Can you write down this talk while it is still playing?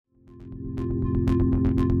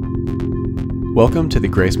Welcome to the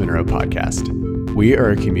Grace Monroe podcast. We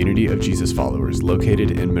are a community of Jesus followers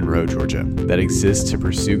located in Monroe, Georgia, that exists to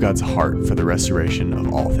pursue God's heart for the restoration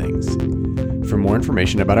of all things. For more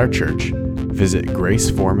information about our church, visit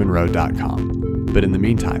graceformonroe.com. But in the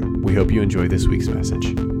meantime, we hope you enjoy this week's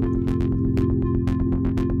message.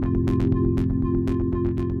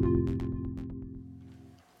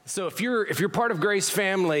 So if you're part of Grace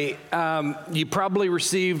family, you probably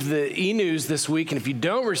received the e-news this week, and if you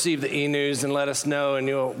don't receive the e-news, then let us know, and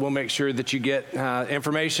we'll make sure that you get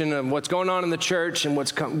information on what's going on in the church and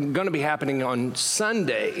what's going to be happening on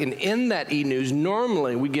Sunday. And in that e-news,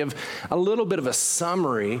 normally we give a little bit of a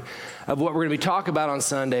summary of what we're going to be talking about on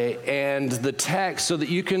Sunday and the text, so that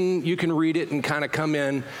you can read it and kind of come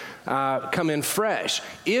in fresh.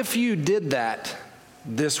 If you did that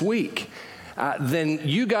this week, then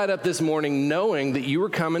you got up this morning knowing that you were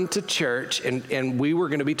coming to church and we are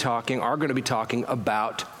going to be talking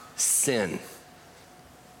about sin.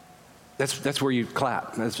 That's where you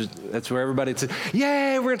clap. That's where everybody says,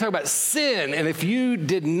 yay, we're going to talk about sin. And if you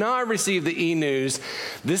did not receive the e-news,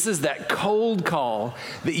 this is that cold call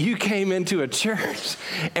that you came into a church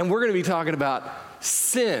and we're going to be talking about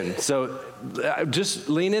sin. So just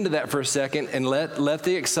lean into that for a second and let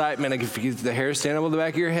the excitement, if the hair stand up on the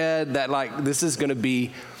back of your head, this is going to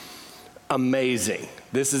be amazing.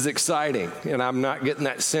 This is exciting. And I'm not getting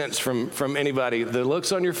that sense from anybody. The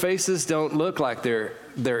looks on your faces don't look like they're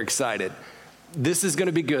excited. This is going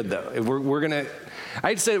to be good though.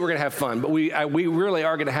 I'd say we're going to have fun, but we really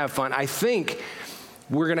are going to have fun. I think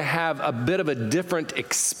we're going to have a bit of a different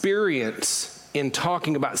experience in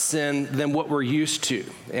talking about sin than what we're used to.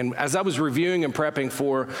 And as I was reviewing and prepping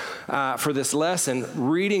for this lesson,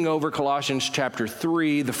 reading over Colossians chapter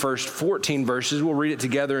 3, the first 14 verses, we'll read it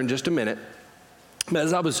together in just a minute. But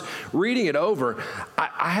as I was reading it over,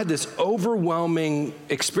 I had this overwhelming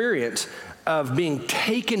experience of being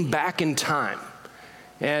taken back in time.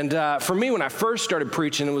 And for me, when I first started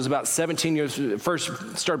preaching, it was about 17 years,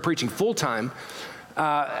 first started preaching full time.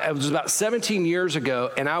 It was about 17 years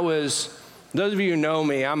ago, and those of you who know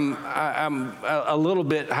me, I'm a little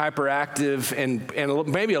bit hyperactive and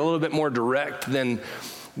maybe a little bit more direct than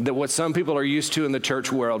what some people are used to in the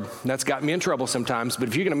church world. That's got me in trouble sometimes. But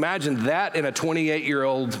if you can imagine that in a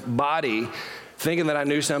 28-year-old body, thinking that I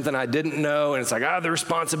knew something I didn't know, and it's like, the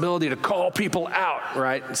responsibility to call people out,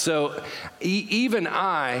 right? So even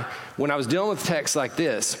when I was dealing with texts like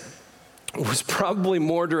this, was probably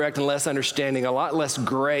more direct and less understanding, a lot less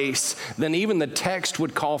grace than even the text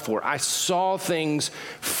would call for. I saw things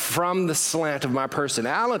from the slant of my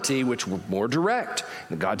personality, which were more direct.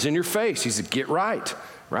 God's in your face. He said, get right?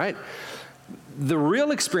 The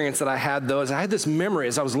real experience that I had, though, is I had this memory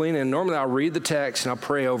as I was leaning in. Normally, I'll read the text and I'll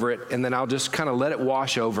pray over it, and then I'll just kind of let it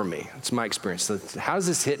wash over me. That's my experience. So how's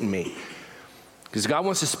this hitting me? Because God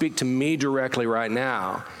wants to speak to me directly right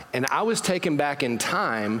now. And I was taken back in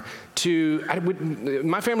time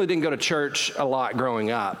my family didn't go to church a lot growing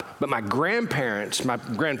up, but my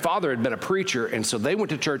grandfather had been a preacher, and so they went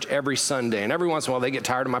to church every Sunday. And every once in a while, they get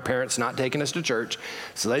tired of my parents not taking us to church.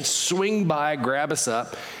 So they'd swing by, grab us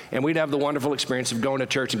up, and we'd have the wonderful experience of going to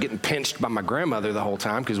church and getting pinched by my grandmother the whole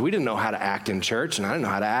time, because we didn't know how to act in church, and I didn't know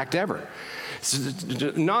how to act ever.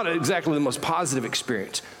 So not exactly the most positive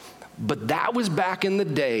experience. But that was back in the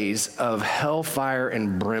days of hellfire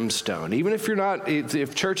and brimstone. Even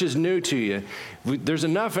if church is new to you, there's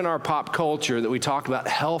enough in our pop culture that we talk about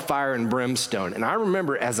hellfire and brimstone. And I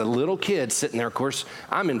remember as a little kid sitting there, of course,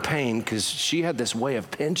 I'm in pain because she had this way of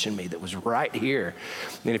pinching me that was right here.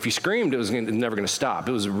 And if you screamed, it was never going to stop.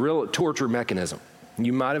 It was a real torture mechanism.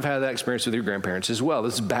 You might have had that experience with your grandparents as well.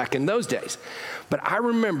 This is back in those days. But I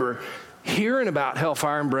remember hearing about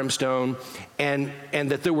hellfire and brimstone and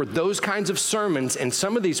that there were those kinds of sermons, and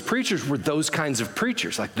some of these preachers were those kinds of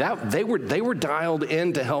preachers like that. They were dialed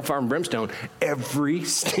into hellfire and brimstone every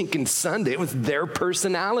stinking Sunday. It was their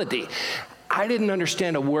personality. I didn't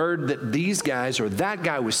understand a word that these guys or that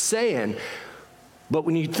guy was saying, but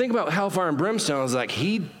when you think about hellfire and brimstone, it's like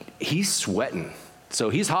he's sweating.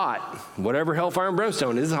 So he's hot. Whatever hellfire and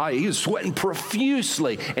brimstone is hot. He was sweating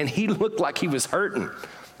profusely, and he looked like he was hurting.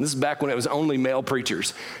 This is back when it was only male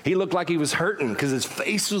preachers. He looked like he was hurting because his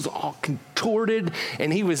face was all contorted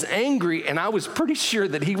and he was angry, and I was pretty sure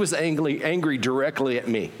that he was angry directly at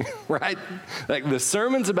me, right? Like the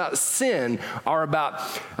sermons about sin are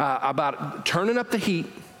about turning up the heat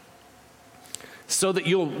so that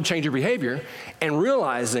you'll change your behavior, and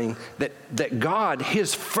realizing that God,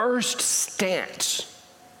 his first stance,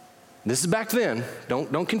 this is back then,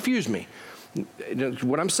 don't confuse me,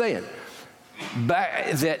 what I'm saying,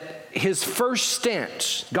 that his first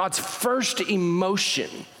stance, God's first emotion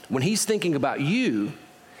when he's thinking about you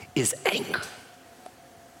is anger.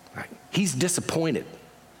 Right? He's disappointed.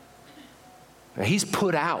 He's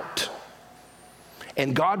put out.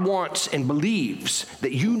 And God wants and believes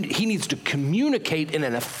that he needs to communicate in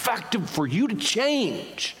an effective, for you to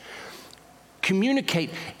change, communicate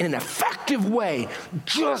in an effective way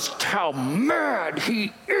just how mad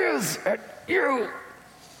he is at you.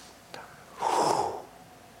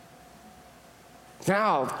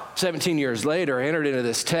 Now, 17 years later, I entered into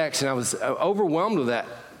this text and I was overwhelmed with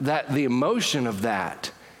the emotion of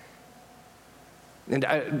that. And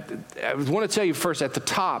I want to tell you first at the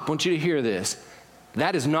top, I want you to hear this.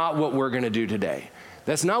 That is not what we're going to do today.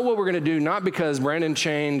 That's not what we're going to do, not because Brandon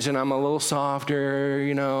changed and I'm a little softer,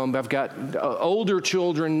 I've got older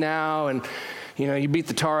children now and, you beat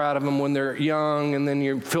the tar out of them when they're young and then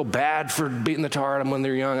you feel bad for beating the tar out of them when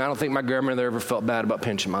they're young. I don't think my grandmother ever felt bad about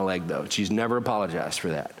pinching my leg, though. She's never apologized for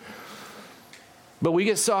that. But we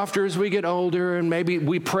get softer as we get older and maybe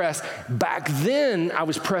we press. Back then, I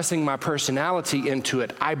was pressing my personality into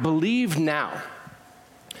it. I believe now,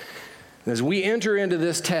 as we enter into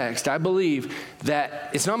this text, I believe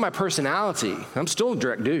that it's not my personality. I'm still a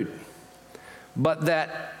direct dude. But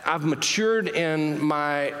that I've matured in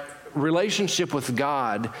my relationship with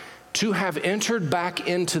God to have entered back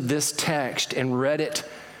into this text and read it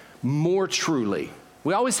more truly.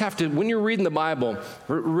 We always have to, when you're reading the Bible,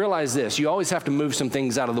 realize this, you always have to move some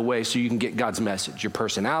things out of the way so you can get God's message, your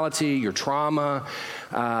personality, your trauma,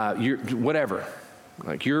 your whatever.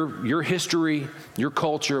 Like your history, your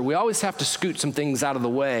culture, we always have to scoot some things out of the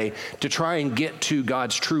way to try and get to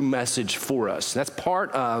God's true message for us. That's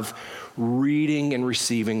part of reading and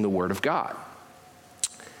receiving the Word of God.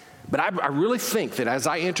 But I really think that as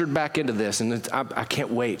I entered back into this, and I can't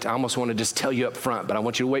wait, I almost want to just tell you up front, but I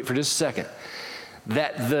want you to wait for just a second,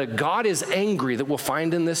 that the God is angry that we'll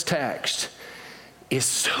find in this text is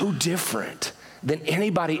so different than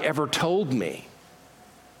anybody ever told me.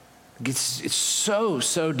 It's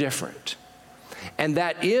so different. And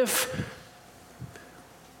that if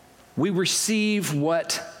we receive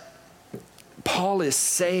what Paul is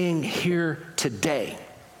saying here today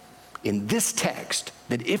in this text,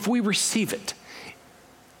 that if we receive it,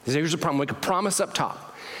 here's the problem, we could promise up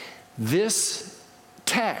top, this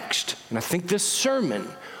text, and I think this sermon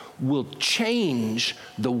will change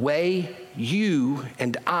the way you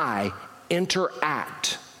and I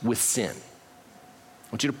interact with sin. I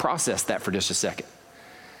want you to process that for just a second.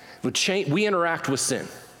 We interact with sin.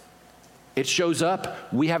 It shows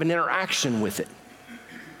up, we have an interaction with it.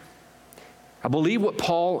 I believe what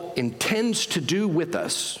Paul intends to do with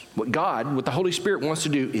us, what the Holy Spirit wants to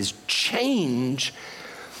do is change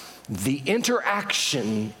the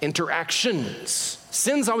interactions.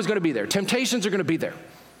 Sin's always going to be there. Temptations are going to be there.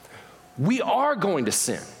 We are going to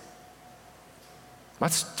sin.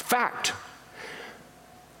 That's fact.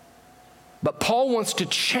 But Paul wants to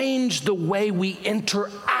change the way we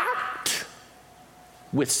interact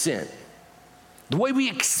with sin, the way we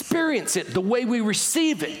experience it, the way we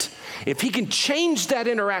receive it. If he can change that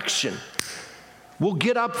interaction, we'll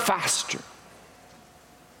get up faster.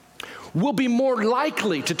 We'll be more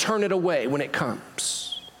likely to turn it away when it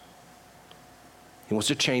comes. He wants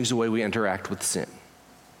to change the way we interact with sin.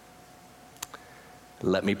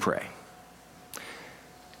 Let me pray.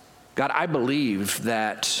 God, I believe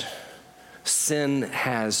that sin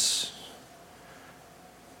has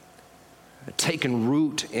taken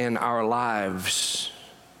root in our lives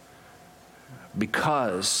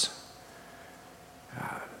because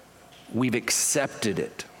we've accepted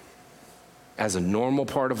it as a normal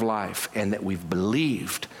part of life and that we've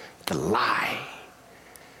believed the lie.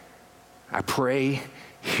 I pray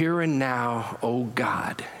here and now, oh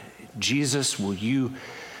God, Jesus, will you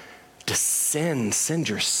send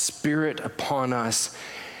your Spirit upon us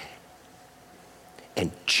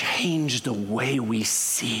and change the way we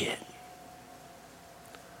see it.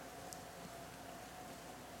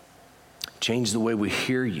 Change the way we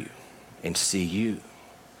hear you and see you,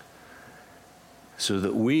 so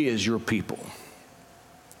that we as your people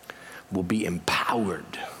will be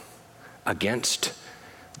empowered against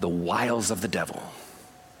the wiles of the devil,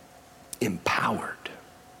 empowered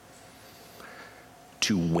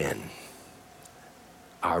to win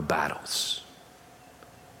our battles.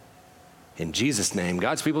 In Jesus' name,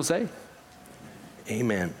 God's people say,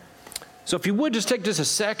 amen. So if you would just take just a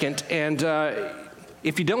second, and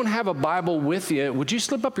if you don't have a Bible with you, would you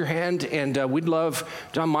slip up your hand, and we'd love,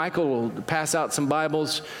 John Michael will pass out some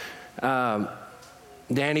Bibles.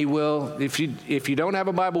 Danny will. If you don't have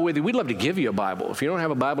a Bible with you, we'd love to give you a Bible. If you don't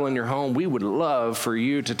have a Bible in your home, we would love for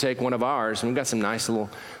you to take one of ours. And we've got some nice little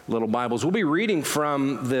Bibles. We'll be reading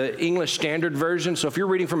from the English Standard Version. So if you're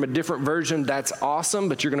reading from a different version, that's awesome.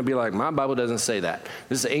 But you're going to be like, my Bible doesn't say that.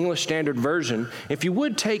 This is the English Standard Version. If you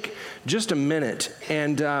would take just a minute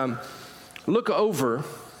and look over.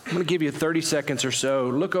 I'm going to give you 30 seconds or so.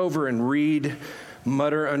 Look over and read,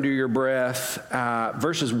 mutter under your breath,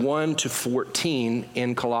 verses 1 to 14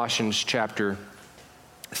 in Colossians chapter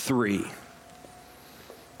 3.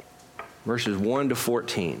 Verses 1 to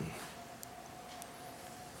 14.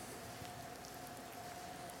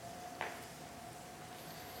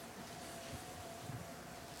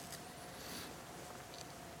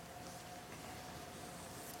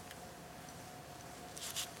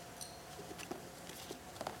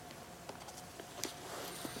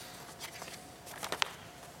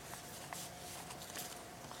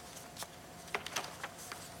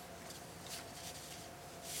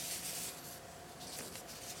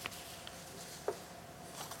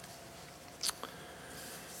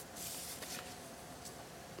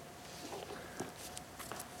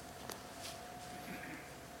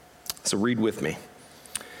 So read with me.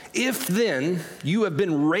 If then you have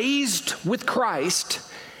been raised with Christ,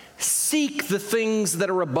 seek the things that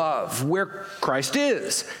are above, where Christ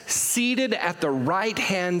is, seated at the right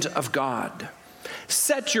hand of God.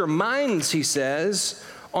 Set your minds, he says,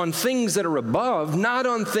 on things that are above, not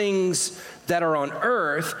on things that are on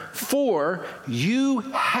earth, for you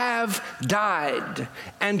have died,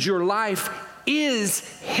 and your life is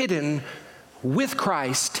hidden with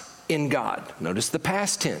Christ in God. Notice the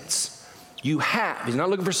past tense. You have. He's not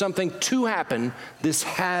looking for something to happen. This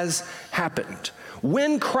has happened.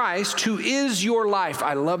 When Christ, who is your life,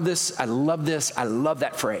 I love this, I love this, I love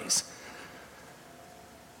that phrase.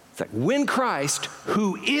 It's like, when Christ,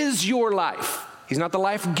 who is your life, he's not the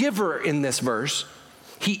life giver in this verse,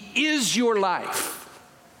 he is your life.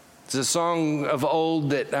 It's a song of old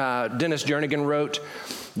that Dennis Jernigan wrote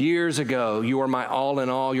years ago. You are my all in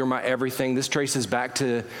all, you're my everything. This traces back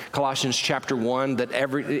to Colossians chapter 1, that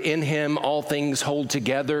in him all things hold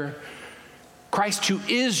together. Christ, who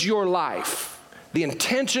is your life. The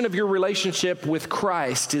intention of your relationship with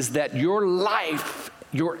Christ is that your life,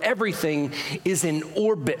 your everything, is in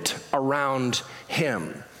orbit around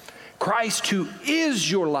him. Christ, who is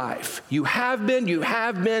your life. You have been,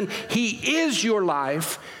 he is your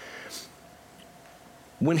life.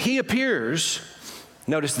 When he appears,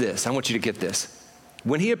 notice this, I want you to get this.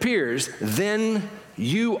 When he appears, then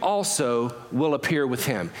you also will appear with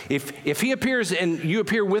him. If he appears and you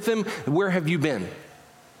appear with him, where have you been?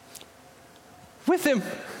 With him.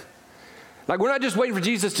 Like, we're not just waiting for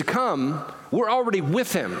Jesus to come, we're already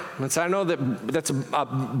with him. I know that's a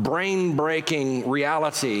brain-breaking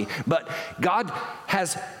reality, but God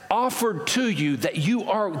has offered to you that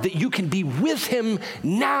you can be with him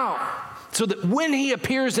now, so that when he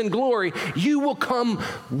appears in glory, you will come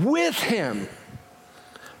with him.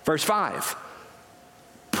 Verse 5,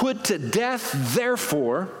 put to death,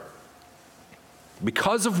 therefore,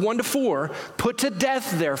 because of 1 to 4, put to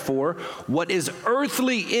death, therefore, what is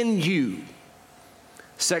earthly in you.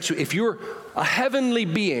 If you're a heavenly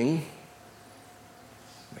being,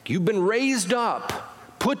 you've been raised up,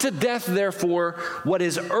 put to death, therefore, what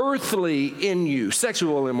is earthly in you: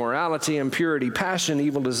 sexual immorality, impurity, passion,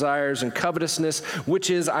 evil desires, and covetousness,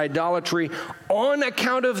 which is idolatry. On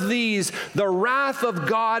account of these, the wrath of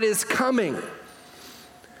God is coming.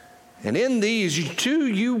 And in these,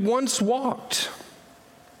 you once walked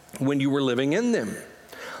when you were living in them.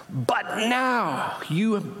 But now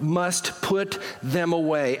you must put them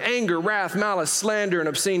away: anger, wrath, malice, slander, and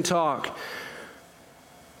obscene talk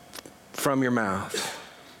from your mouth.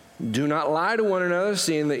 Do not lie to one another,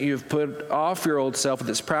 seeing that you've put off your old self with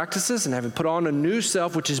its practices, and having put on a new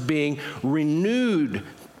self, which is being renewed.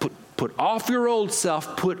 Put off your old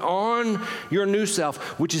self, put on your new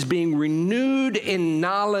self, which is being renewed in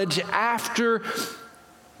knowledge after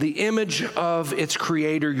the image of its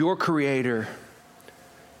creator, your creator.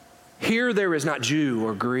 Here there is not Jew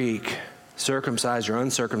or Greek, circumcised or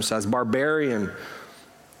uncircumcised, barbarian,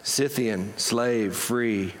 Scythian, slave,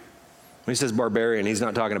 free. When he says barbarian, he's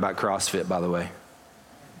not talking about CrossFit, by the way.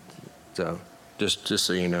 So just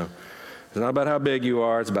so you know. It's not about how big you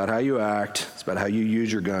are. It's about how you act. It's about how you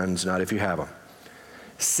use your guns, not if you have them.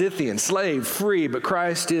 Scythian, slave, free, but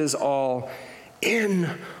Christ is all in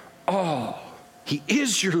all. He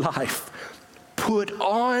is your life. Put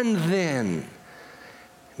on then.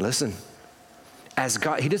 Listen, as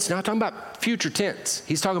God, he's not talking about future tense.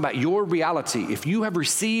 He's talking about your reality. If you have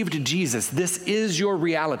received Jesus, this is your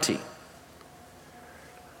reality.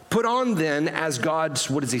 Put on then as God's,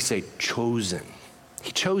 what does he say? Chosen.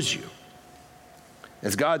 He chose you.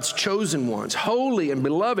 As God's chosen ones, holy and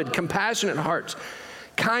beloved, compassionate hearts,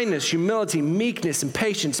 kindness, humility, meekness, and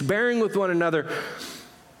patience, bearing with one another.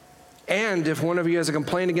 And if one of you has a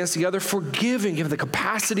complaint against the other, forgiving. Give the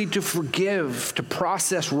capacity to forgive, to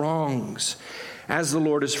process wrongs. As the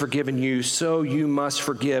Lord has forgiven you, so you must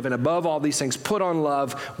forgive. And above all these things, put on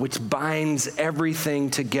love, which binds everything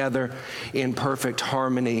together in perfect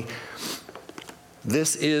harmony.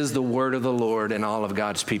 This is the word of the Lord, and all of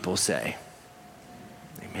God's people say,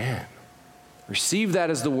 amen. Receive that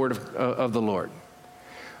as the word of the Lord.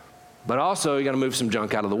 But also, you got to move some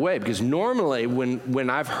junk out of the way, because normally when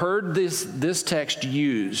I've heard this text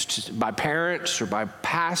used by parents or by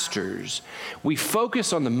pastors, we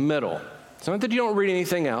focus on the middle. It's not that you don't read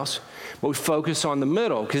anything else, but we focus on the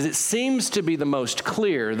middle because it seems to be the most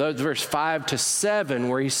clear. Those verse 5 to 7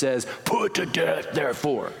 where he says, put to death,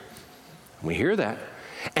 therefore. We hear that.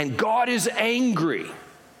 And God is angry.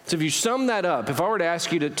 So if you sum that up, if I were to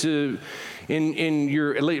ask you to in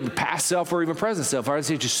your past self or even present self, I would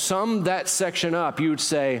say just sum that section up, you would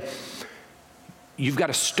say, you've got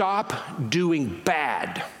to stop doing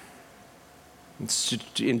bad. It's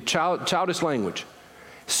in childish language.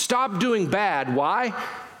 Stop doing bad. Why?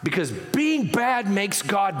 Because being bad makes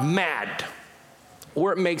God mad,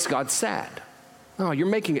 or it makes God sad. Oh, you're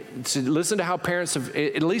making it. So listen to how parents have,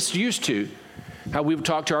 at least used to, how we would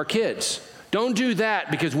talk to our kids. Don't do that,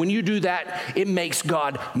 because when you do that, it makes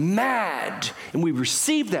God mad. And we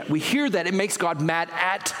receive that. We hear that. It makes God mad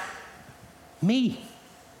at me.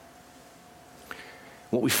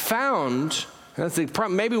 What we found, and I think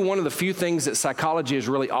maybe one of the few things that psychology has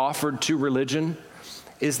really offered to religion,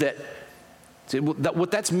 is that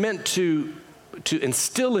what that's meant to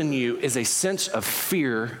instill in you is a sense of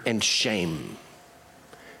fear and shame.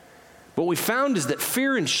 What we found is that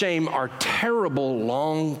fear and shame are terrible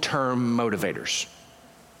long-term motivators.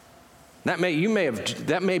 That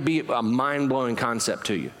may be a mind-blowing concept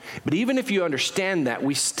to you. But even if you understand that,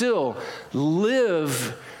 we still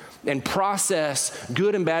live and process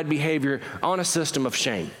good and bad behavior on a system of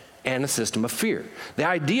shame and a system of fear. The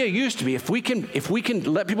idea used to be if we can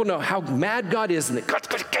let people know how mad God is and that God's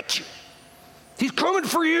going to get you. He's coming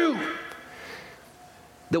for you.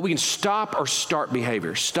 That we can stop or start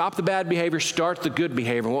behavior. Stop the bad behavior, start the good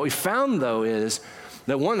behavior. And what we found, though, is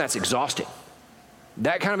that one, that's exhausting.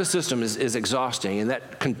 That kind of a system is exhausting, and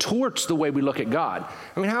that contorts the way we look at God.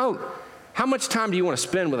 I mean, how much time do you want to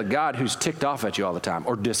spend with a God who's ticked off at you all the time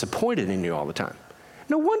or disappointed in you all the time?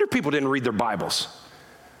 No wonder people didn't read their Bibles.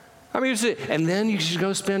 I mean, and then you should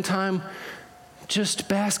go spend time just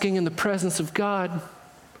basking in the presence of God.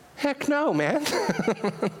 Heck no, man.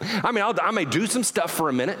 I mean, I may do some stuff for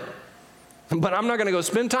a minute, but I'm not going to go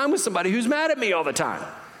spend time with somebody who's mad at me all the time.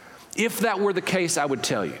 If that were the case, I would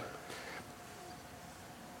tell you.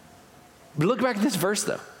 But look back at this verse,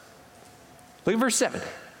 though. Look at verse 7.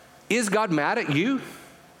 Is God mad at you?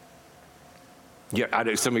 Yeah, I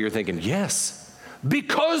know some of you are thinking, yes.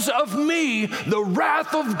 Because of me, the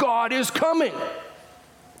wrath of God is coming.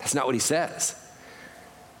 That's not what he says.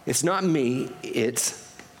 It's not me, it's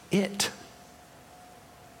it.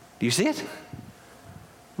 Do you see it?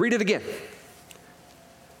 Read it again.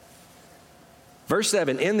 Verse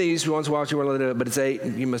 7, in these, once watch you want to, but it's 8,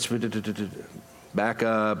 you must back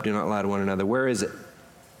up, do not lie to one another. Where is it?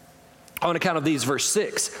 On account of these, verse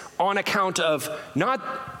 6, on account of not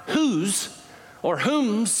whose or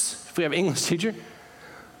whom's, if we have an English teacher,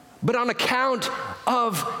 but on account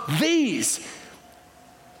of these.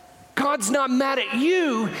 God's not mad at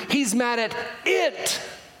you, he's mad at it.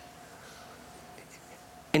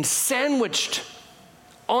 And sandwiched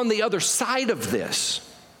on the other side of this,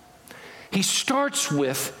 he starts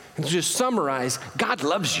with, and to just summarize, God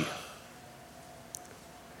loves you.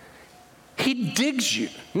 He digs you.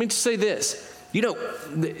 Let me just say this. You know,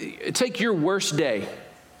 take your worst day,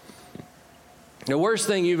 the worst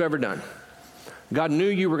thing you've ever done. God knew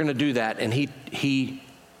you were going to do that, and he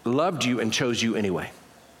loved you and chose you anyway.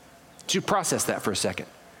 So you process that for a second.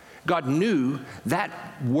 God knew that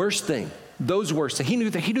worst thing, those worst things. He knew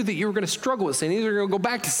that you were going to struggle with sin. You were going to go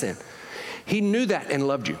back to sin. He knew that and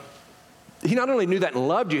loved you. He not only knew that and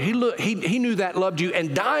loved you, he knew that, loved you,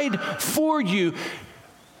 and died for you,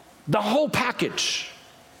 the whole package.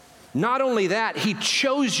 Not only that, he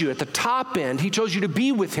chose you at the top end. He chose you to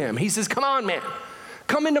be with him. He says, come on, man.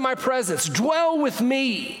 Come into my presence. Dwell with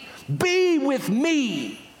me. Be with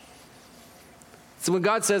me. So when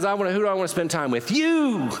God says, who do I want to spend time with?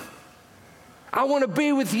 You. I want to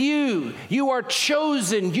be with you. You are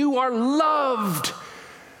chosen. You are loved.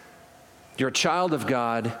 You're a child of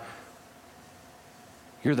God.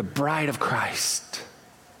 You're the bride of Christ.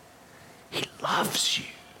 He loves you.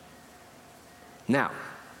 Now,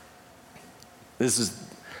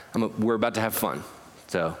 we're about to have fun.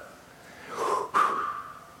 So,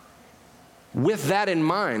 with that in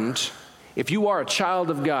mind, if you are a child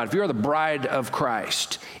of God, if you're the bride of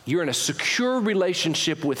Christ, you're in a secure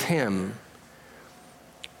relationship with Him.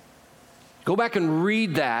 Go back and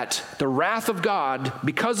read that. The wrath of God,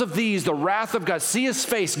 because of these, the wrath of God. See His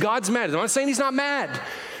face. God's mad. I'm not saying He's not mad.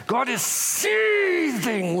 God is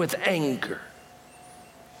seething with anger.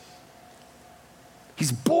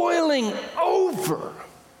 He's boiling over.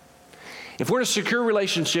 If we're in a secure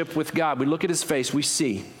relationship with God, we look at His face, we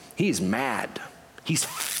see He is mad. He's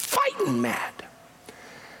fighting mad.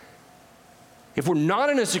 If we're not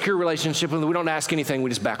in a secure relationship with Him, we don't ask anything, we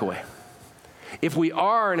just back away. If we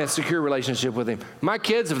are in a secure relationship with Him, my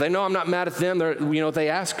kids, if they know I'm not mad at them, you know what they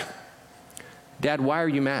ask? Dad, why are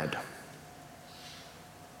you mad?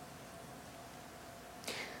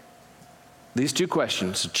 These two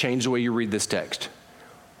questions change the way you read this text.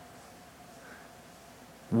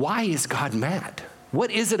 Why is God mad? What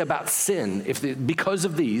is it about sin? Because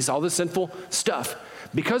of these, all the sinful stuff,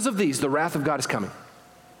 because of these, the wrath of God is coming.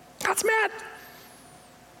 God's mad.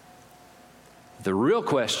 The real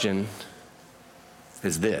question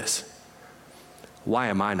is this: why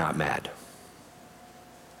am I not mad?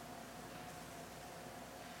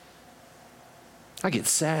 I get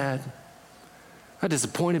sad. I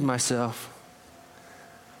disappointed myself.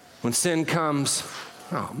 When sin comes,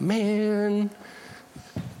 oh man,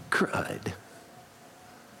 crud.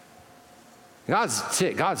 God's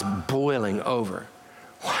sick. God's boiling over.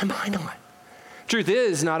 Why am I not? Truth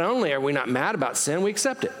is, not only are we not mad about sin, we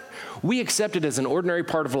accept it. We accept it as an ordinary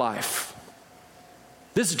part of life.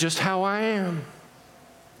 This is just how I am.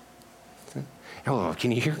 Oh,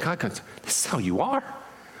 can you hear God goes, this is how you are?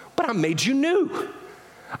 But I made you new.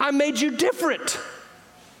 I made you different.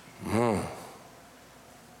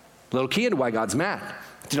 Little kid, why God's mad?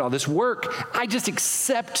 Did all this work. I just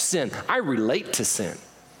accept sin. I relate to sin.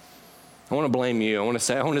 I want to blame you. I want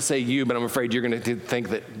to say you, but I'm afraid you're going to think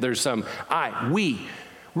that there's we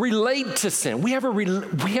relate to sin. We have a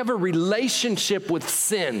relationship with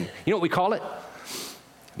sin. You know what we call it?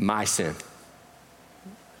 My sin.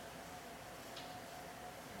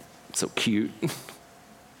 So cute.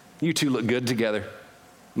 You two look good together.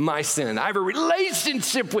 My sin. I have a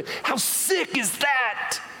relationship with. How sick is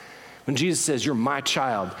that? When Jesus says, you're my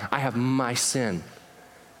child, I have my sin.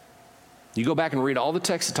 You go back and read all the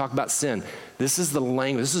texts that talk about sin. This is the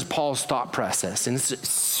language, this is Paul's thought process. And it's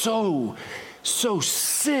so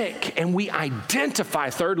sick. And we identify,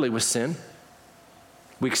 thirdly, with sin.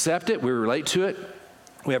 We accept it, we relate to it,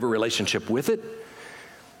 we have a relationship with it,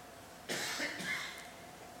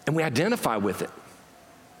 and we identify with it.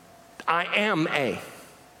 I am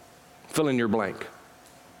fill in your blank.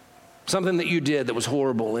 Something that you did that was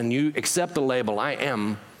horrible, and you accept the label, I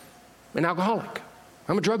am an alcoholic.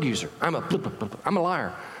 I'm a drug user. I'm a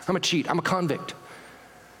liar. I'm a cheat. I'm a convict.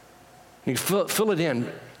 You fill it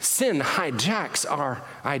in. Sin hijacks our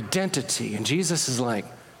identity. And Jesus is like,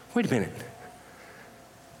 wait a minute.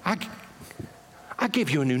 I gave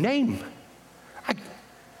you a new name.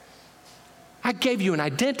 I gave you an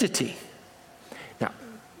identity. Now,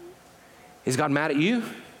 is God mad at you?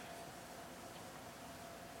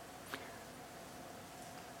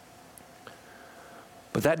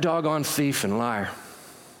 But that doggone thief and liar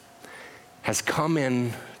has come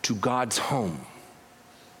in to God's home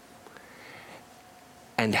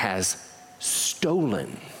and has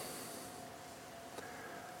stolen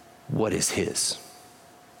what is his.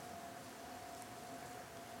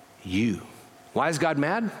 You. Why is God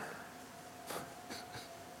mad?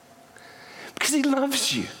 Because he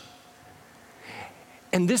loves you.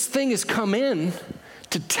 And this thing has come in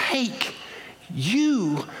to take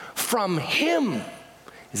you from him.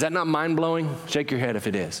 Is that not mind-blowing? Shake your head if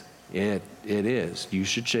it is. It is. You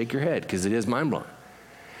should shake your head because it is mind-blowing.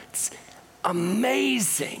 It's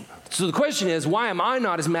amazing. So the question is, why am I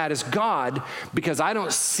not as mad as God? Because I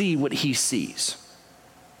don't see what he sees.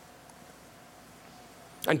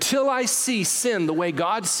 Until I see sin the way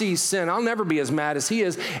God sees sin, I'll never be as mad as he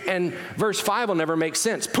is. And verse 5 will never make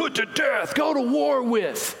sense. Put to death, go to war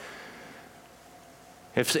with.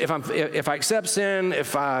 If I accept sin,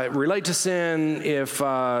 if I relate to sin, if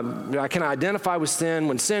I can identify with sin,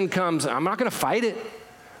 when sin comes, I'm not going to fight it.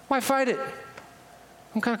 Why fight it?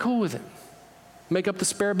 I'm kind of cool with it. Make up the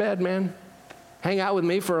spare bed, man. Hang out with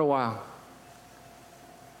me for a while.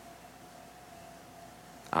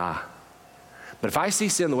 But if I see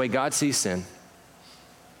sin the way God sees sin,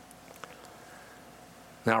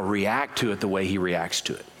 then I'll react to it the way he reacts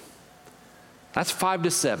to it. That's 5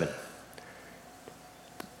 to 7.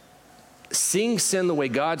 Seeing sin the way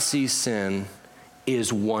God sees sin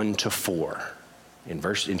is 1 to 4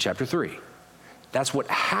 in chapter 3. That's what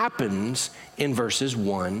happens in verses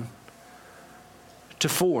 1 to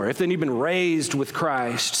 4. If then you've been raised with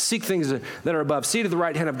Christ, seek things that are above, seated at the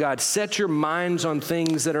right hand of God. Set your minds on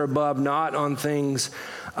things that are above, not on things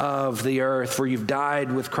of the earth, for you've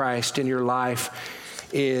died with Christ and your life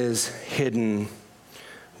is hidden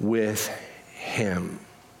with him.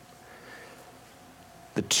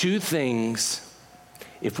 The two things,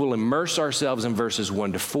 if we'll immerse ourselves in verses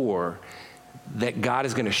 1 to 4, that God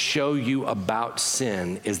is going to show you about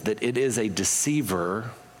sin is that it is a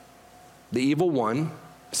deceiver. The evil one,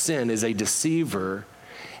 sin, is a deceiver,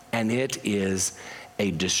 and it is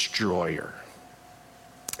a destroyer.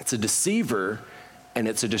 It's a deceiver, and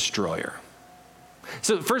it's a destroyer.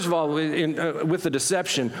 So first of all, with the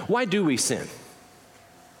deception, why do we sin?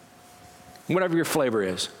 Whatever your flavor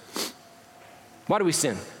is. Why do we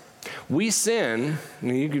sin? We sin,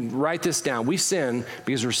 and you can write this down, we sin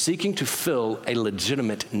because we're seeking to fill a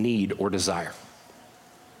legitimate need or desire.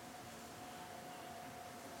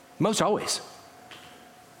 Most always.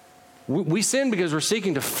 We sin because we're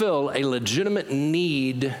seeking to fill a legitimate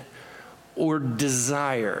need or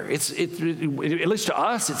desire. At least to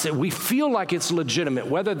us, we feel like it's legitimate,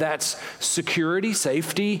 whether that's security,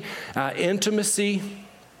 safety, intimacy,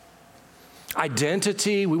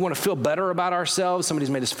 identity. We want to feel better about ourselves. Somebody's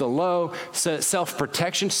made us feel low.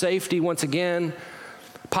 Self-protection, safety, once again.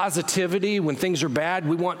 Positivity, when things are bad,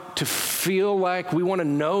 we want to feel like, we want to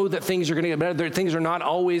know that things are going to get better. Things are not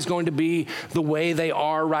always going to be the way they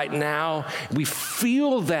are right now. We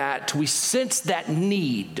feel that, we sense that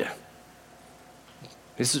need.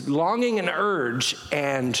 This is longing and urge,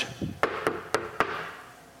 and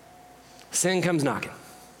sin comes knocking.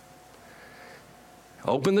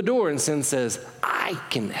 Open the door, and sin says, I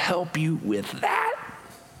can help you with that.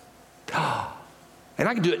 And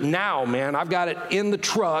I can do it now, man. I've got it in the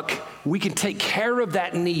truck. We can take care of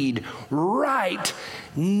that need right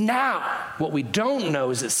now. What we don't know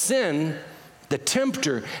is that sin, the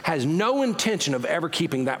tempter, has no intention of ever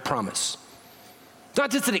keeping that promise. It's not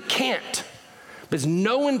just that it can't, but it's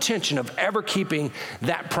no intention of ever keeping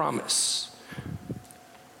that promise.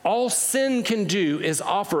 All sin can do is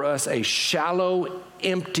offer us a shallow,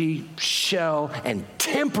 empty shell and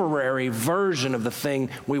temporary version of the thing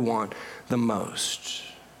we want the most.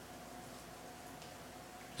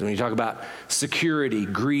 So when you talk about security,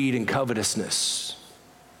 greed, and covetousness,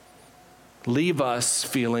 leave us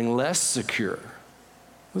feeling less secure.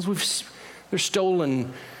 Because they're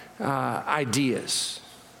stolen ideas.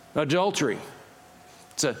 Adultery.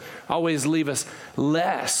 Always leave us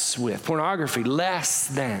less with. Pornography, less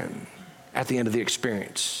than at the end of the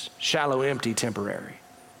experience. Shallow, empty, temporary.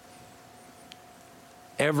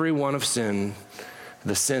 Every one of sin,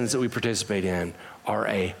 the sins that we participate in, are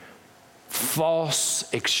a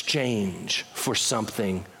false exchange for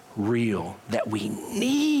something real that we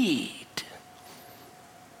need.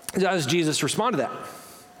 How does Jesus respond to that?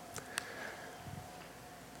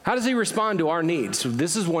 How does he respond to our needs? So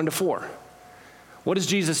this is 1 to 4. What does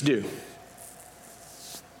Jesus do?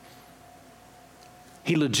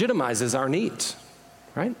 He legitimizes our needs,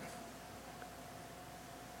 right?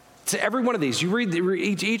 So every one of these, you read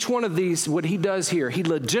each one of these, what he does here, he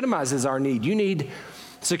legitimizes our need. You need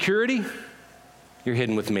security, you're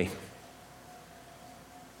hidden with me.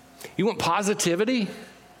 You want positivity?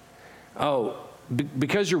 Oh,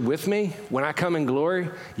 because you're with me, when I come in glory,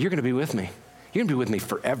 you're going to be with me. You're going to be with me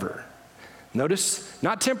forever. Notice,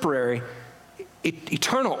 not temporary,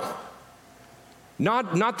 eternal.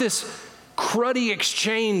 Not this cruddy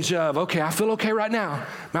exchange of, okay, I feel okay right now.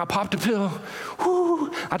 I popped a pill.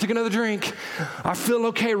 Whoo, I took another drink. I feel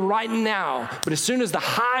okay right now. But as soon as the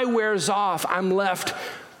high wears off, I'm left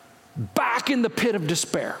back in the pit of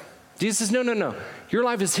despair. Jesus says, no. Your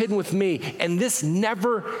life is hidden with me, and this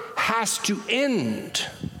never has to end.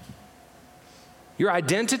 Your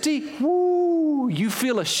identity, you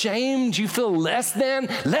feel ashamed, you feel less than.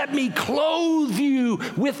 Let me clothe you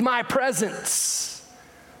with my presence.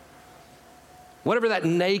 Whatever that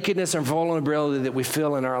nakedness and vulnerability that we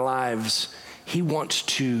feel in our lives, he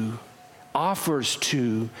offers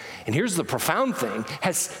to, and here's the profound thing,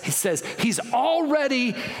 he says, he's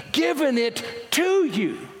already given it to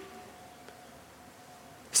you.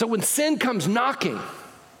 So when sin comes knocking,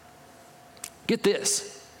 get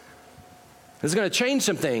this. This is going to change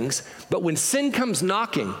some things, but when sin comes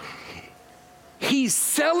knocking, he's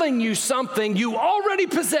selling you something you already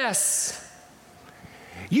possess.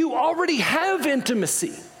 You already have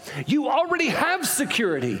intimacy. You already have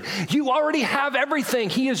security. You already have everything.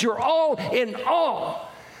 He is your all in all.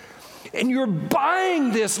 And you're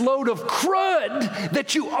buying this load of crud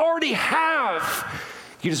that you already have.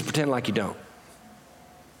 You just pretend like you don't,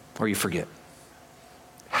 or you forget.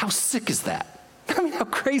 How sick is that? I mean, how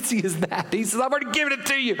crazy is that? He says, I've already given it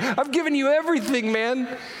to you. I've given you everything, man.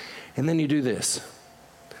 And then you do this.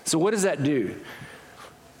 So what does that do?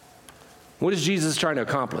 What is Jesus trying to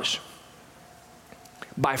accomplish?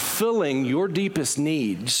 By filling your deepest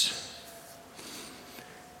needs,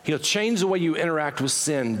 he'll change the way you interact with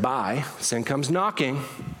sin by, sin comes knocking.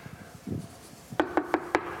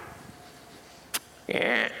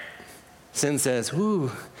 Sin says,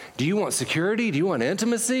 ooh, do you want security? Do you want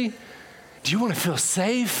intimacy? Do you want to feel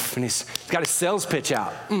safe? And he's got his sales pitch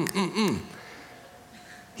out. You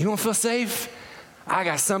want to feel safe? I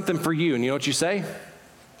got something for you. And you know what you say?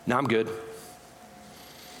 No, I'm good.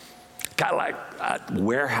 Got like a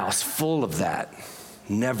warehouse full of that,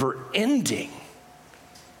 never ending.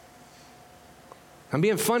 I'm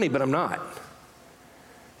being funny, but I'm not.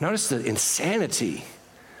 Notice the insanity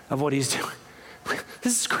of what he's doing.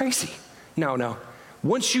 This is crazy. No.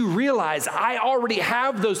 Once you realize I already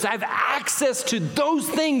have those, I have access to those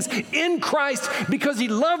things in Christ because he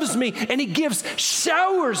loves me and he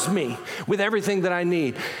showers me with everything that I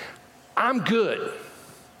need. I'm good.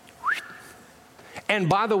 And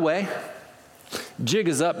by the way, jig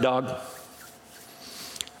is up, dog.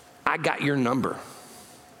 I got your number.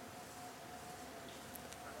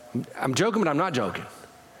 I'm joking, but I'm not joking.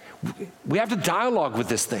 We have to dialogue with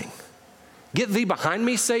this thing. Get thee behind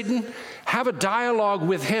me, Satan. Have a dialogue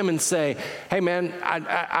with him and say, hey man,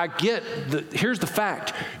 I get, here's the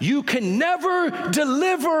fact. You can never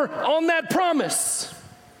deliver on that promise.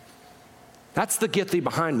 That's the get thee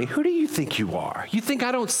behind me. Who do you think you are? You think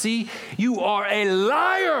I don't see? You are a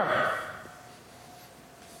liar.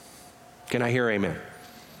 Can I hear amen?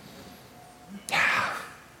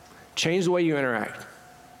 Change the way you interact.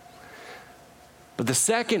 But the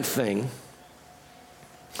second thing,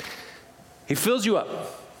 he fills you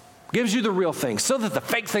up, gives you the real thing so that the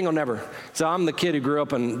fake thing will never. So I'm the kid who grew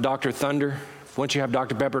up on Dr. Thunder. Once you have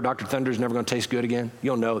Dr. Pepper, Dr. Thunder is never going to taste good again.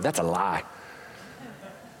 You'll know that's a lie.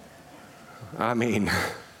 I mean,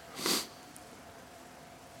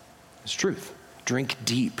 it's truth. Drink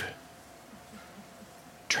deep.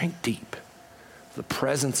 Drink deep. The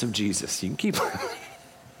presence of Jesus. You can keep.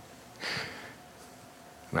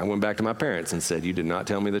 And I went back to my parents and said, you did not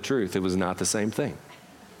tell me the truth. It was not the same thing.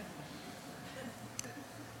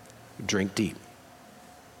 Drink deep.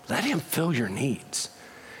 Let him fill your needs.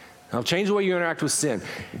 He'll change the way you interact with sin.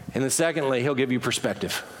 And then secondly, he'll give you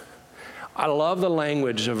perspective. I love the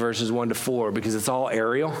language of verses 1-4 because it's all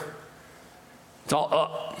aerial. It's all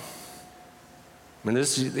up. And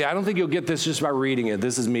I don't think you'll get this just by reading it.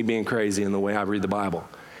 This is me being crazy in the way I read the Bible.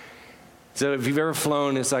 So if you've ever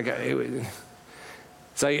flown, it's like,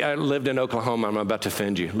 say I lived in Oklahoma. I'm about to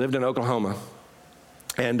offend you. Lived in Oklahoma.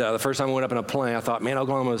 And the first time I went up in a plane, I thought, man,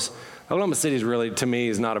 Oklahoma City is really, to me,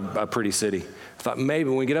 is not a pretty city. I thought maybe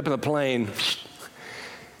when we get up in the plane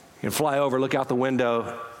and fly over, look out the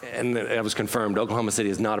window, and it was confirmed, Oklahoma City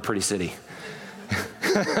is not a pretty city.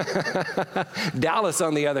 Dallas,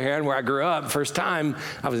 on the other hand, where I grew up, first time,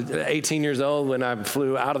 I was 18 years old when I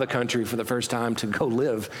flew out of the country for the first time to go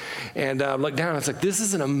live. And I looked down, and I was like, this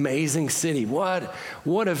is an amazing city. What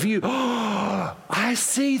a view. Oh, I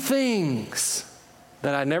see things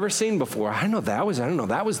that I'd never seen before. I didn't know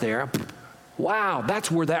that was there. Wow, that's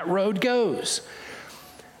where that road goes.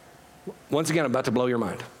 Once again, I'm about to blow your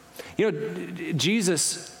mind. You know,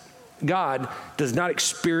 Jesus, God, does not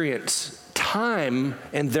experience time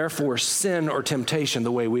and therefore sin or temptation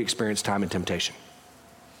the way we experience time and temptation.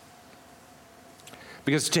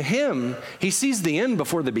 Because to him, he sees the end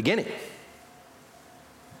before the beginning.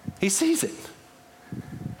 He sees it.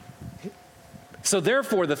 So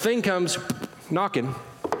therefore, the thing comes knocking.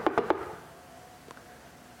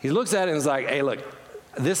 He looks at it and is like, hey, look,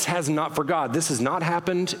 this has not, for God, this has not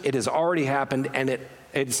happened. It has already happened, and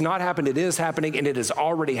it's not happened. It is happening, and it has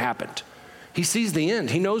already happened. He sees the end.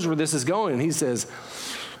 He knows where this is going, and he says,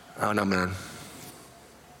 oh, no, man.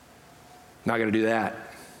 Not going to do that.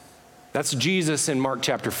 That's Jesus in Mark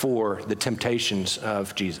chapter 4, the temptations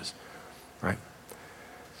of Jesus, right?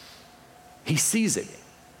 He sees it.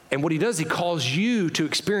 And what he does, he calls you to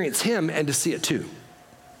experience him and to see it too.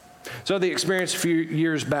 So the experience a few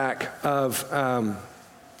years back of, in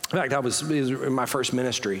fact, it was in my first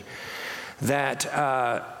ministry, that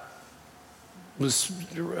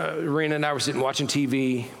Rena and I were sitting watching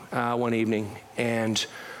TV one evening, and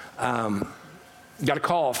got a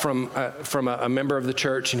call from a member of the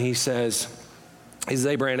church, and he says, He says,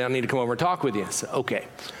 hey, Brandon, I need to come over and talk with you. I said, okay.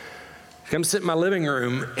 He comes sit in my living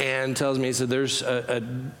room and tells me, he said, there's a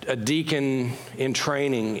deacon in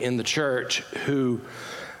training in the church who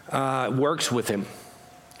works with him.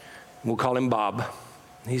 We'll call him Bob.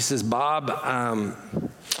 He says, Bob's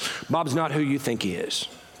not who you think he is.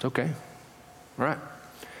 It's okay. All right.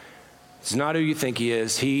 It's not who you think he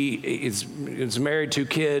is. He is married, 2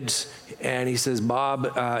 kids, and he says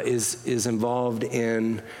Bob is involved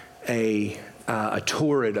in a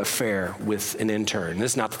torrid affair with an intern.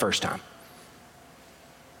 This is not the first time.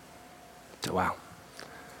 So, wow.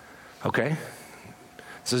 Okay.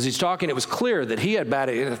 So as he's talking, it was clear that he had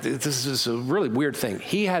this is a really weird thing.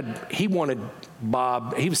 He wanted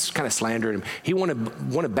Bob, he was kind of slandering him. He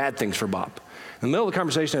wanted bad things for Bob. In the middle of the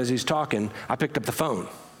conversation as he's talking, I picked up the phone.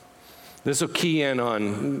 This will key in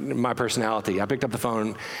on my personality. I picked up the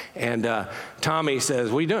phone and Tommy says,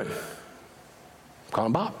 what are you doing? I'm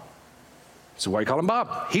calling Bob. So why are you calling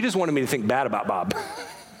Bob? He just wanted me to think bad about Bob. He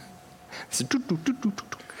said,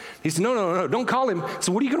 He said, no, don't call him. I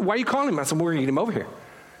said, why are you calling him? I said, we're gonna get him over here.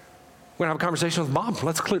 We're gonna have a conversation with Bob.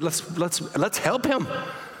 Let's help him.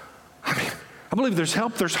 I believe there's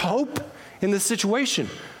help, there's hope in this situation.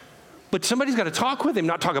 But somebody's got to talk with him,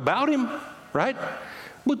 not talk about him, right?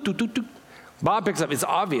 Bob picks up. It's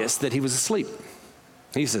obvious that he was asleep.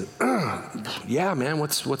 He says, yeah, man,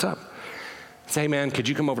 what's up? I say, hey, man, could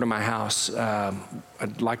you come over to my house?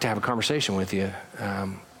 I'd like to have a conversation with you.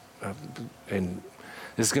 And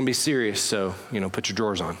this is going to be serious, so, put your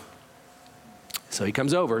drawers on. So he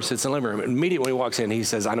comes over, sits in the living room. Immediately when he walks in, he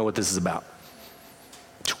says, I know what this is about.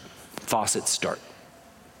 Faucets start.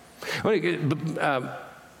 Well,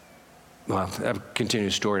 I have a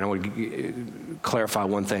continuous story, and I want to clarify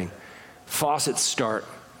one thing. Faucets start.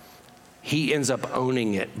 He ends up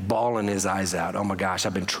owning it, bawling his eyes out. Oh my gosh,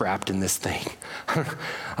 I've been trapped in this thing.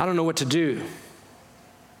 I don't know what to do.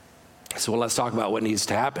 So, let's talk about what needs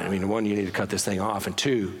to happen. I mean, 1, you need to cut this thing off, and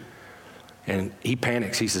 2, and he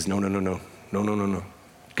panics. He says, no. You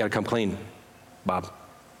got to come clean, Bob.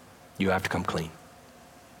 You have to come clean.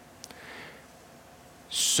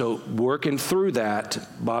 So working through that,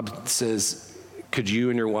 Bob says, could you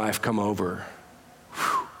and your wife come over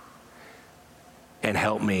and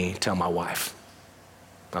help me tell my wife?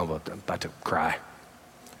 I'm about to cry.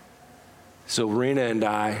 So Rena and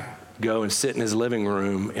I go and sit in his living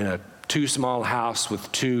room in a too small house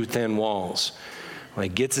with 2 thin walls. When he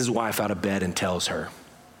gets his wife out of bed and tells her,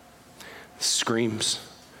 screams.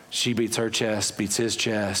 She beats her chest, beats his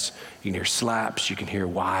chest. You can hear slaps. You can hear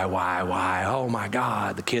why? Oh my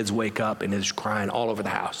God. The kids wake up and is crying all over the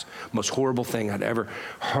house. Most horrible thing I'd ever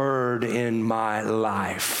heard in my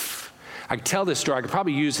life. I could tell this story. I could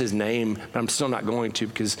probably use his name, but I'm still not going to,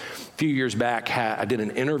 because a few years back, I did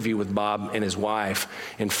an interview with Bob and his wife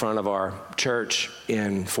in front of our church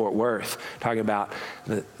in Fort Worth, talking about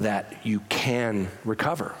that you can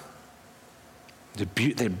recover.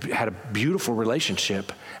 They had a beautiful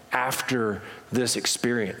relationship after this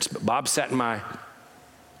experience. But Bob sat in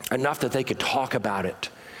enough that they could talk about it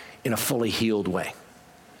in a fully healed way.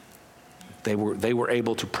 They were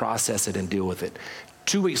able to process it and deal with it.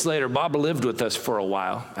 2 weeks later, Bob lived with us for a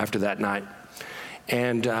while after that night.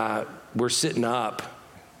 And we're sitting up.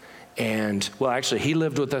 And, actually, he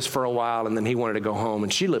lived with us for a while, and then he wanted to go home,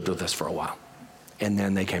 and she lived with us for a while. And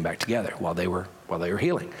then they came back together while they were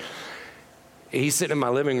healing. He's sitting in my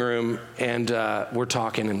living room, and we're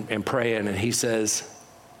talking and praying, and he starts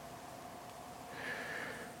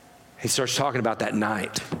talking about that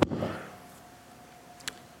night.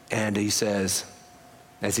 And he says,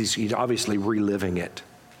 as he's obviously reliving it,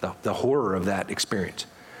 the horror of that experience.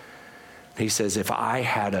 He says,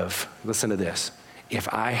 listen to this, if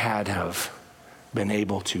I had have been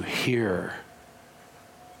able to hear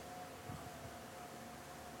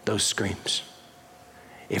those screams,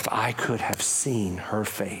 if I could have seen her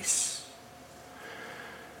face,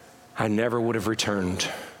 I never would have returned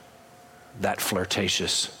that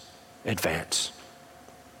flirtatious advance.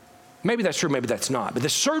 Maybe that's true, maybe that's not, but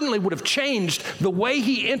this certainly would have changed the way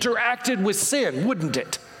he interacted with sin, wouldn't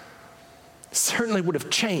it? Certainly would have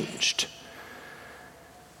changed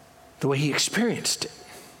the way he experienced it.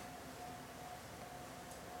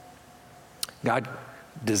 God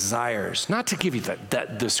desires not to give you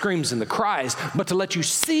the screams and the cries, but to let you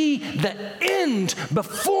see the end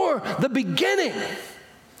before the beginning.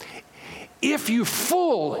 If you're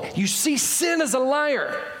full, you see sin as a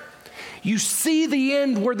liar. You see the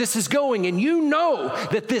end where this is going, and you know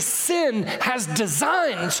that this sin has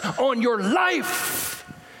designs on your life.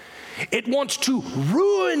 It wants to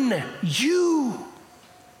ruin you.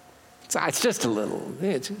 It's just a little.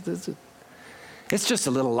 It's just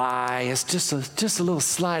a little lie. It's just a little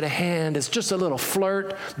sleight of hand. It's just a little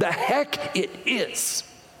flirt. The heck it is.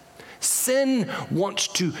 Sin wants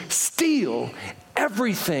to steal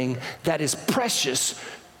everything that is precious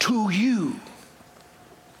to you.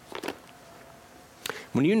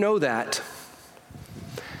 When you know that,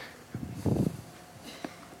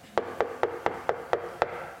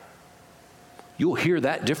 you'll hear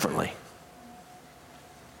that differently.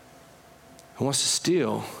 It wants to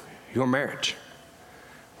steal your marriage.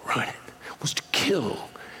 Ruin it. It wants to kill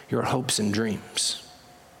your hopes and dreams.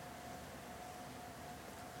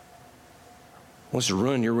 It wants to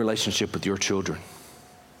ruin your relationship with your children.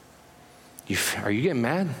 Are you getting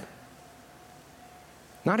mad?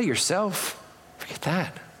 Not at yourself. Forget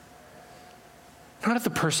that. Not at the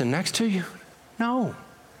person next to you. No.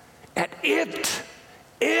 At it.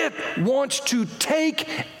 It wants to take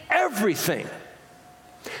everything.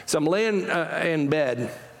 So I'm laying in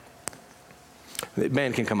bed. The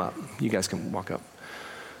band can come up. You guys can walk up.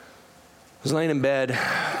 I was laying in bed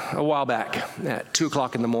a while back at 2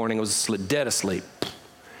 o'clock in the morning. I was dead asleep.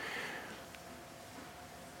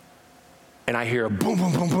 And I hear a boom,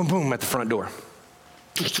 boom, boom, boom, boom at the front door.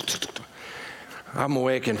 I'm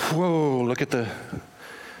awake and whoa, look at the...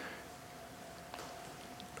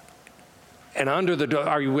 And under the door,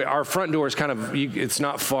 our front door is kind of, it's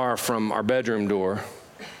not far from our bedroom door.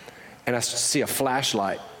 And I see a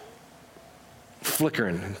flashlight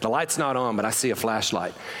flickering. The light's not on, but I see a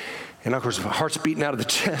flashlight. And of course, my heart's beating out of the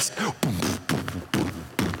chest.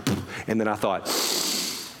 And then I thought,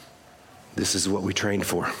 this is what we trained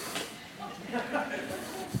for.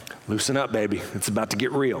 Loosen up, baby. It's about to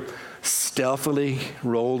get real. Stealthily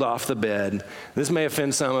rolled off the bed. This may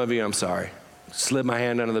offend some of you, I'm sorry. Slid my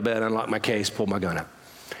hand under the bed, unlocked my case, pulled my gun out.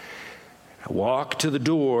 I walk to the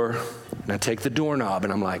door, and I take the doorknob,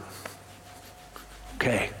 and I'm like,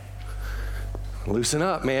 okay, loosen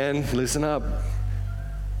up, man, loosen up.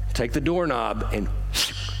 Take the doorknob and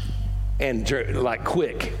like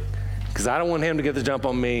quick, because I don't want him to get the jump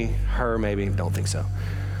on me, her maybe, don't think so.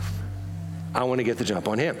 I want to get the jump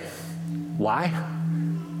on him. Why?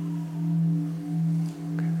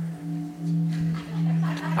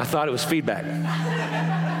 I thought it was feedback.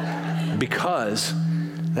 Because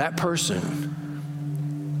that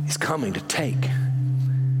person is coming to take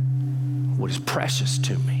what is precious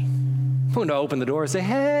to me. I'm going to open the door and say,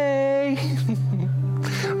 hey.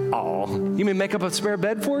 Oh, you mean make up a spare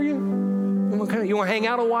bed for you? You want to hang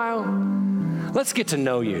out a while? Let's get to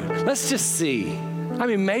know you. Let's just see. I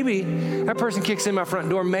mean, maybe that person kicks in my front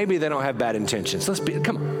door. Maybe they don't have bad intentions.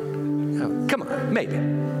 Come on, maybe.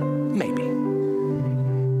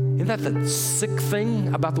 Isn't that the sick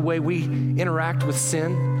thing about the way we interact with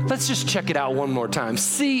sin? Let's just check it out one more time.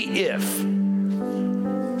 See if.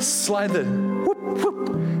 Slide the whoop,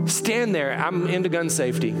 whoop. Stand there. I'm into gun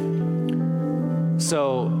safety.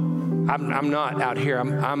 So I'm not out here.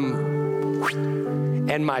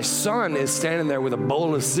 And my son is standing there with a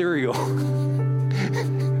bowl of cereal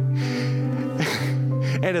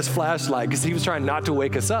and his flashlight because he was trying not to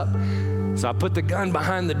wake us up. So I put the gun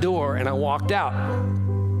behind the door and I walked out.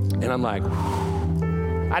 And I'm like,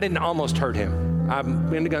 I didn't almost hurt him.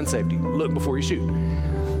 I'm into gun safety. Look before you shoot.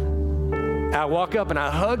 I walk up and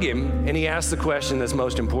I hug him, and he asks the question that's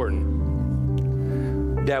most important.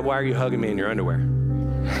 Dad, why are you hugging me in your underwear?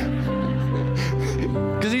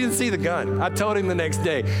 Because he didn't see the gun. I told him the next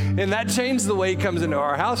day. And that changed the way he comes into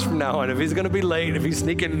our house from now on. If he's going to be late, if he's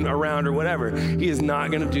sneaking around or whatever, he is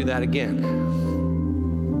not going to do that again.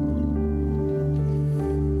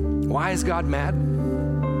 Why is God mad?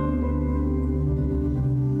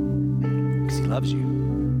 He loves you.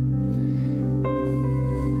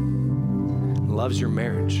 He loves your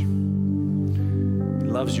marriage. He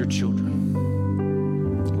loves your children.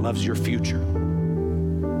 He loves your future.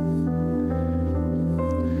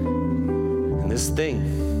 And this thing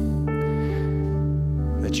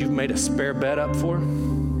that you've made a spare bed up for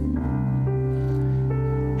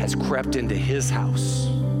has crept into his house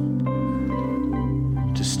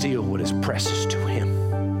to steal what is precious to him.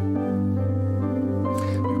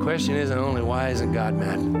 The question isn't only why isn't God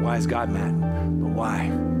mad? Why is God mad? But why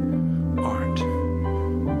aren't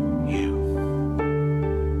you?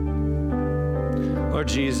 Lord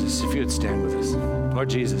Jesus, if you would stand with us. Lord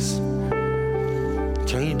Jesus,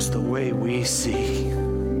 change the way we see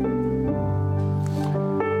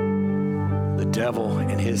the devil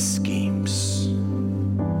and his schemes.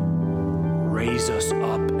 Raise us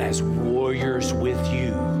up as warriors with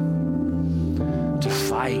you to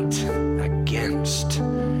fight against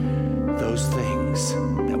those things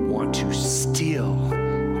that want to steal,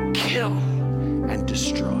 kill, and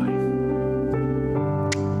destroy.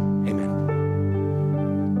 Amen.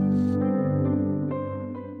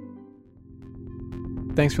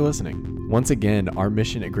 Thanks for listening. Once again, our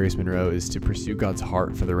mission at Grace Monroe is to pursue God's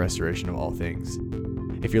heart for the restoration of all things.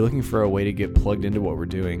 If you're looking for a way to get plugged into what we're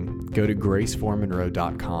doing, go to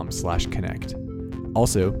graceformonroe.com/connect.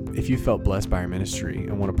 Also, if you felt blessed by our ministry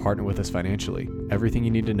and want to partner with us financially, everything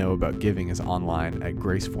you need to know about giving is online at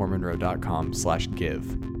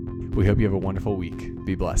graceformonroe.com/give. We hope you have a wonderful week.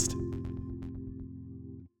 Be blessed.